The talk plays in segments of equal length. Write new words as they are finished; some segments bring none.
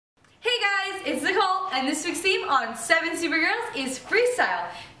and this week's theme on 7 Supergirls is freestyle.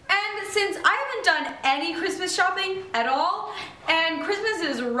 And since I haven't done any Christmas shopping at all, and Christmas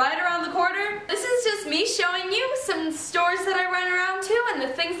is right around the corner, this is just me showing you some stores that I run around to and the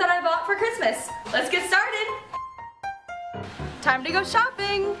things that I bought for Christmas. Let's get started! Time to go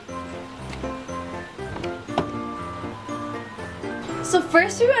shopping! So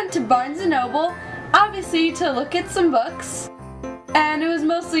first we went to Barnes & Noble, obviously to look at some books, and it was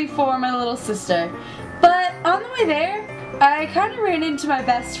mostly for my little sister. But on the way there, I kind of ran into my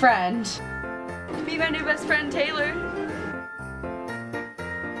best friend. Meet my new best friend, Taylor.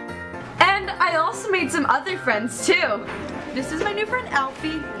 And I also made some other friends too. This is my new friend,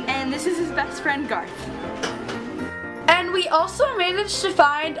 Alfie, and this is his best friend, Garth. And we also managed to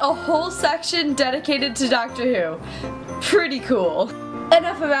find a whole section dedicated to Doctor Who. Pretty cool.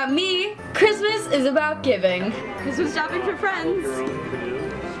 Enough about me. Christmas is about giving. Christmas shopping for friends.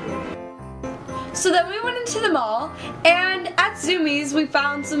 So then we went into the mall, and at Zoomies we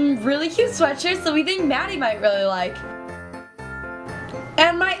found some really cute sweatshirts that we think Maddie might really like.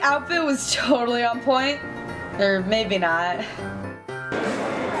 And my outfit was totally on point. Or maybe not.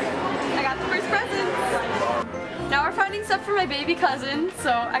 I got the first present. Now we're finding stuff for my baby cousin,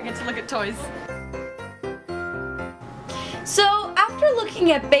 so I get to look at toys. So after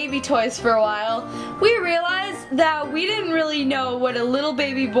looking at baby toys for a while, we realized that we didn't really know what a little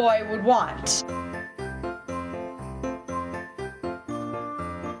baby boy would want.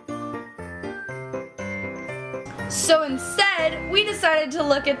 So instead, we decided to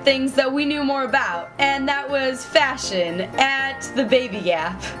look at things that we knew more about, and that was fashion at the Baby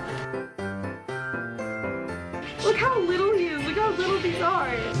Gap. Look how little he is, look how little these are.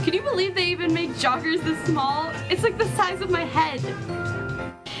 Can you believe they even make joggers this small? It's like the size of my head.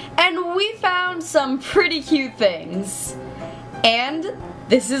 And we found some pretty cute things. And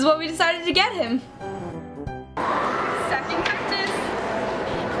this is what we decided to get him. Stacking cactus.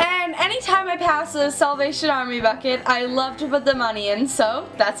 And anytime I pass a Salvation Army bucket, I love to put the money in, so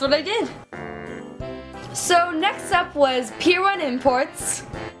that's what I did. So next up was Pier 1 Imports.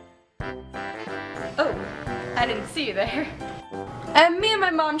 Oh, I didn't see you there. And me and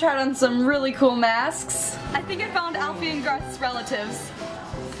my mom tried on some really cool masks. I think I found Alfie and Garth's relatives.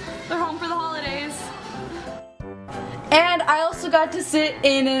 They're home for the holidays. And I also got to sit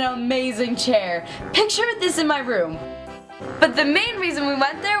in an amazing chair. Picture this in my room. But the main reason we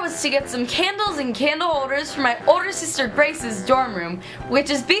went there was to get some candles and candle holders for my older sister Grace's dorm room, which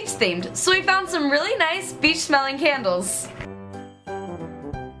is beach themed. So we found some really nice beach smelling candles.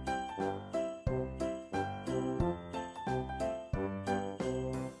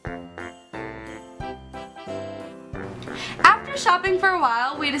 After shopping for a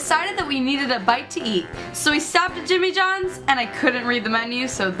while, we decided that we needed a bite to eat. So we stopped at Jimmy John's, and I couldn't read the menu,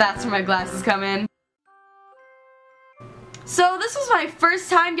 so that's where my glasses come in. So this was my first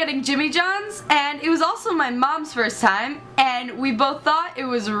time getting Jimmy John's, and it was also my mom's first time, and we both thought it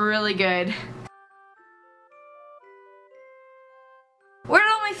was really good. Where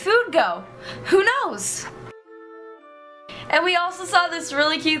did all my food go? Who knows? And we also saw this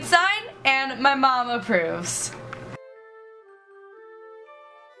really cute sign, and my mom approves.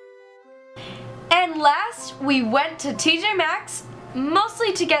 And last, we went to TJ Maxx,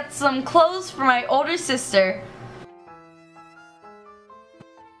 mostly to get some clothes for my older sister.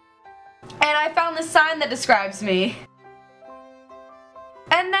 And I found this sign that describes me.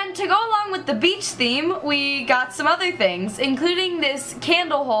 And then to go along with the beach theme, we got some other things, including this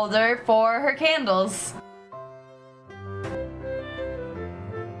candle holder for her candles.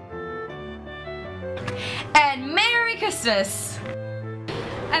 And Merry Christmas!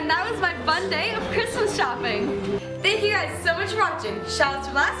 And that was my fun day of Christmas shopping. Thank you guys so much for watching. Shoutouts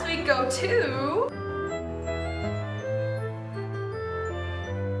from last week go to...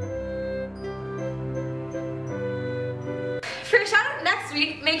 For a shout out next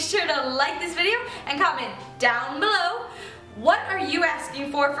week, make sure to like this video and comment down below. What are you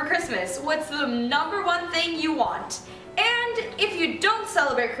asking for Christmas? What's the #1 thing you want? And if you don't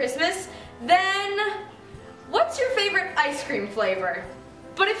celebrate Christmas, then what's your favorite ice cream flavor?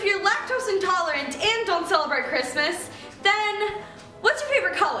 But if you're lactose intolerant and don't celebrate Christmas, then what's your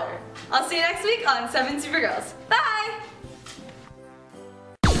favorite color? I'll see you next week on 7 Supergirls. Bye!